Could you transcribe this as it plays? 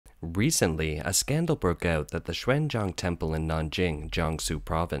Recently, a scandal broke out that the Xuanzang Temple in Nanjing, Jiangsu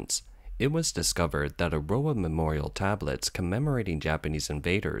province. It was discovered that a row of memorial tablets commemorating Japanese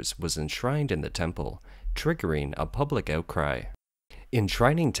invaders was enshrined in the temple, triggering a public outcry.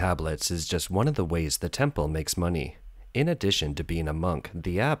 Enshrining tablets is just one of the ways the temple makes money. In addition to being a monk,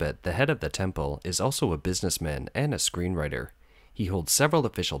 the abbot, the head of the temple, is also a businessman and a screenwriter. He holds several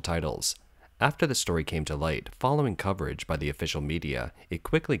official titles. After the story came to light, following coverage by the official media, it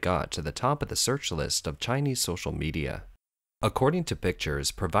quickly got to the top of the search list of Chinese social media. According to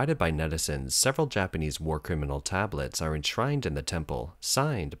pictures provided by netizens, several Japanese war criminal tablets are enshrined in the temple,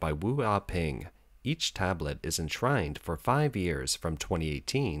 signed by Wu Ah-ping. Each tablet is enshrined for 5 years from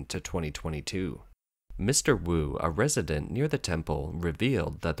 2018 to 2022. Mr. Wu, a resident near the temple,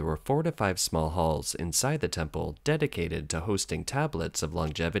 revealed that there were 4 to 5 small halls inside the temple dedicated to hosting tablets of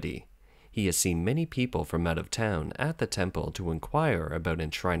longevity. He has seen many people from out of town at the temple to inquire about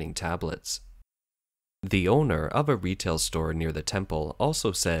enshrining tablets. The owner of a retail store near the temple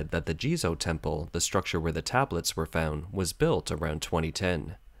also said that the Jiangsu temple, the structure where the tablets were found, was built around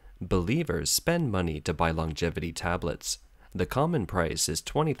 2010. Believers spend money to buy longevity tablets. The common price is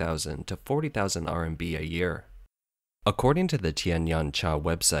 20,000 to 40,000 RMB a year. According to the Tianyan Cha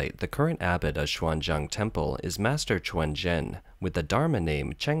website, the current abbot of Xuanzang Temple is Master Chuan Zhen, with the Dharma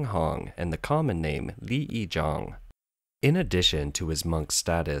name Cheng Hong and the common name Li Yizhang. In addition to his monk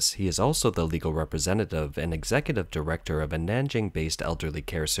status, he is also the legal representative and executive director of a Nanjing-based elderly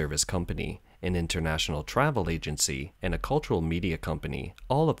care service company, an international travel agency, and a cultural media company,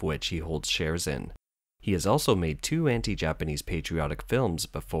 all of which he holds shares in. He has also made 2 anti-Japanese patriotic films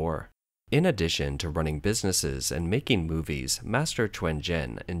before. In addition to running businesses and making movies, Master Chuan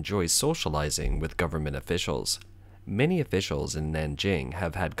Zhen enjoys socializing with government officials. Many officials in Nanjing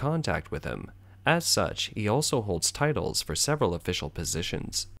have had contact with him. As such, he also holds titles for several official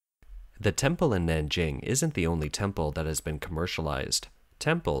positions. The temple in Nanjing isn't the only temple that has been commercialized.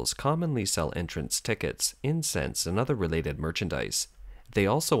 Temples commonly sell entrance tickets, incense, and other related merchandise. They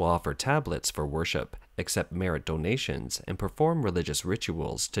also offer tablets for worship, accept merit donations, and perform religious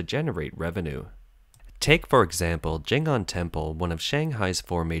rituals to generate revenue. Take, for example, Jing'an Temple, one of Shanghai's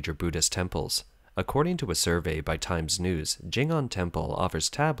 4 major Buddhist temples. According to a survey by Times News, Jing'an Temple offers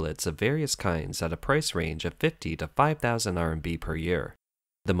tablets of various kinds at a price range of 50 to 5,000 RMB per year.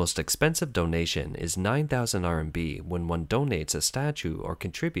 The most expensive donation is 9,000 RMB when one donates a statue or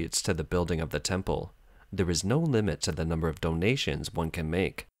contributes to the building of the temple. There is no limit to the number of donations one can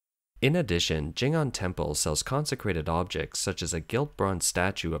make. In addition, Jing'an Temple sells consecrated objects such as a gilt bronze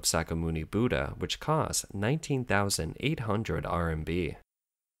statue of Sakyamuni Buddha, which costs 19,800 RMB.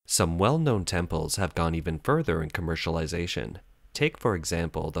 Some well-known temples have gone even further in commercialization. Take, for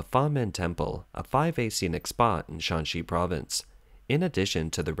example, the Famen Temple, a 5A scenic spot in Shanxi province. In addition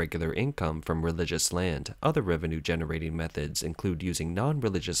to the regular income from religious land, other revenue-generating methods include using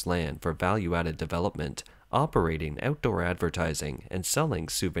non-religious land for value-added development, operating outdoor advertising, and selling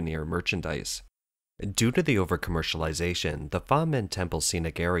souvenir merchandise. Due to the over-commercialization, the Famen Temple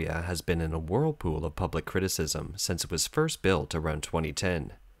scenic area has been in a whirlpool of public criticism since it was first built around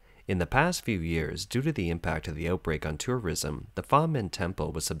 2010. In the past few years, due to the impact of the outbreak on tourism, the Famen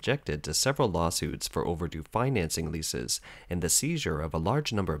Temple was subjected to several lawsuits for overdue financing leases and the seizure of a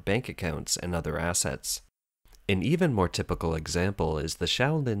large number of bank accounts and other assets. An even more typical example is the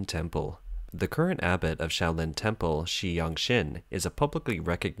Shaolin Temple. The current abbot of Shaolin Temple, Shi Yangxin, is a publicly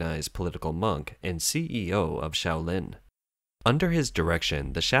recognized political monk and CEO of Shaolin. Under his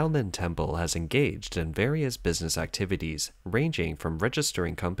direction, the Shaolin Temple has engaged in various business activities, ranging from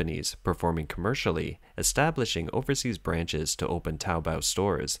registering companies, performing commercially, establishing overseas branches to open Taobao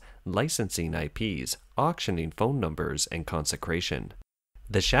stores, licensing IPs, auctioning phone numbers, and consecration.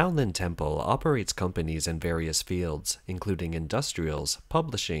 The Shaolin Temple operates companies in various fields, including industrials,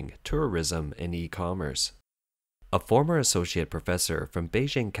 publishing, tourism, and e-commerce. A former associate professor from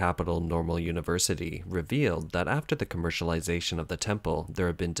Beijing Capital Normal University revealed that after the commercialization of the temple, there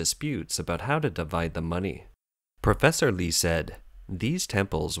have been disputes about how to divide the money. Professor Li said, "These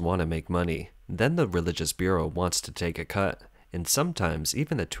temples want to make money, then the religious bureau wants to take a cut, and sometimes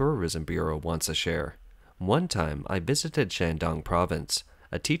even the tourism bureau wants a share. One time, I visited Shandong province.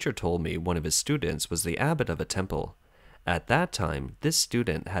 A teacher told me one of his students was the abbot of a temple. At that time, this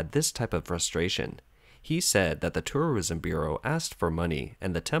student had this type of frustration. He said that the tourism bureau asked for money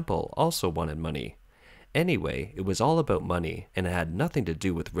and the temple also wanted money. Anyway, it was all about money and it had nothing to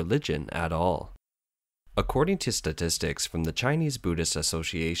do with religion at all." According to statistics from the Chinese Buddhist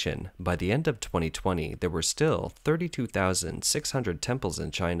Association, by the end of 2020, there were still 32,600 temples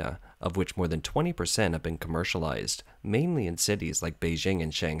in China, of which more than 20% have been commercialized, mainly in cities like Beijing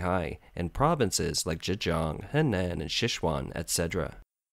and Shanghai, and provinces like Zhejiang, Henan, and Sichuan, etc.